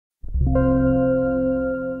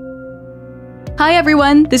Hi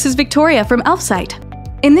everyone, this is Victoria from Elfsight.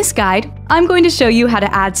 In this guide, I'm going to show you how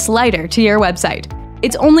to add Slider to your website.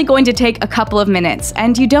 It's only going to take a couple of minutes,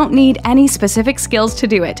 and you don't need any specific skills to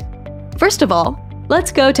do it. First of all,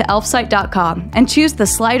 let's go to elfsight.com and choose the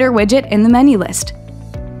Slider widget in the menu list.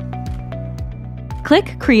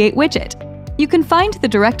 Click Create Widget. You can find the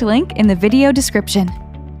direct link in the video description.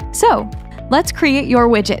 So, let's create your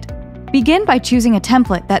widget. Begin by choosing a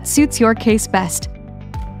template that suits your case best.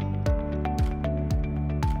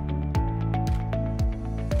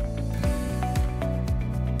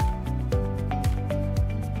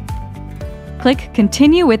 Click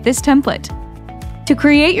Continue with this template. To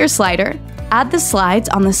create your slider, add the slides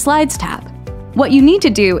on the Slides tab. What you need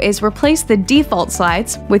to do is replace the default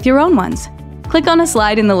slides with your own ones. Click on a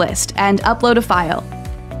slide in the list and upload a file.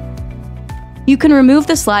 You can remove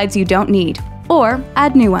the slides you don't need, or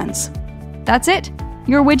add new ones. That's it!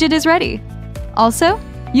 Your widget is ready! Also,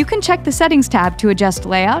 you can check the Settings tab to adjust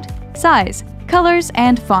layout, size, colors,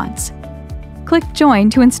 and fonts. Click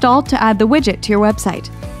Join to install to add the widget to your website.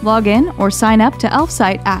 Log in or sign up to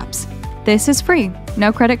Elfsight apps. This is free,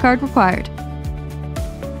 no credit card required.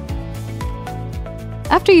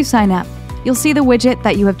 After you sign up, you'll see the widget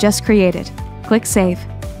that you have just created. Click Save.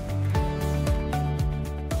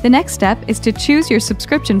 The next step is to choose your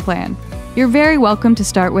subscription plan. You're very welcome to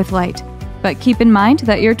start with Lite, but keep in mind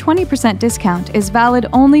that your 20% discount is valid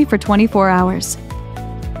only for 24 hours.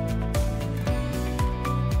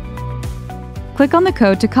 Click on the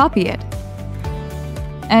code to copy it,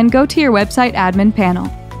 and go to your website admin panel.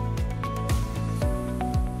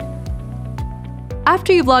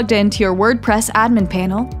 After you've logged in to your WordPress admin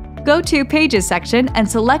panel, go to Pages section and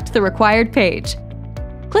select the required page.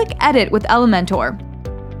 Click Edit with Elementor.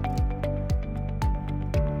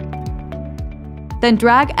 Then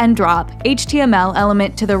drag and drop HTML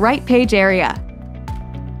element to the right page area.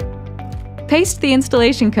 Paste the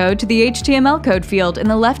installation code to the HTML code field in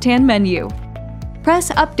the left-hand menu.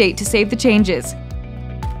 Press Update to save the changes.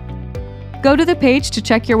 Go to the page to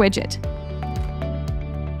check your widget.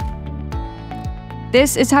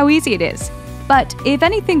 This is how easy it is. But if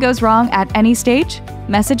anything goes wrong at any stage,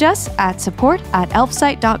 message us at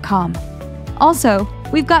support@elfsight.com. Also,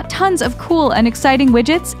 we've got tons of cool and exciting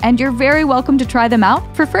widgets, and you're very welcome to try them out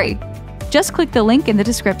for free. Just click the link in the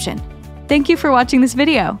description. Thank you for watching this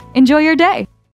video. Enjoy your day!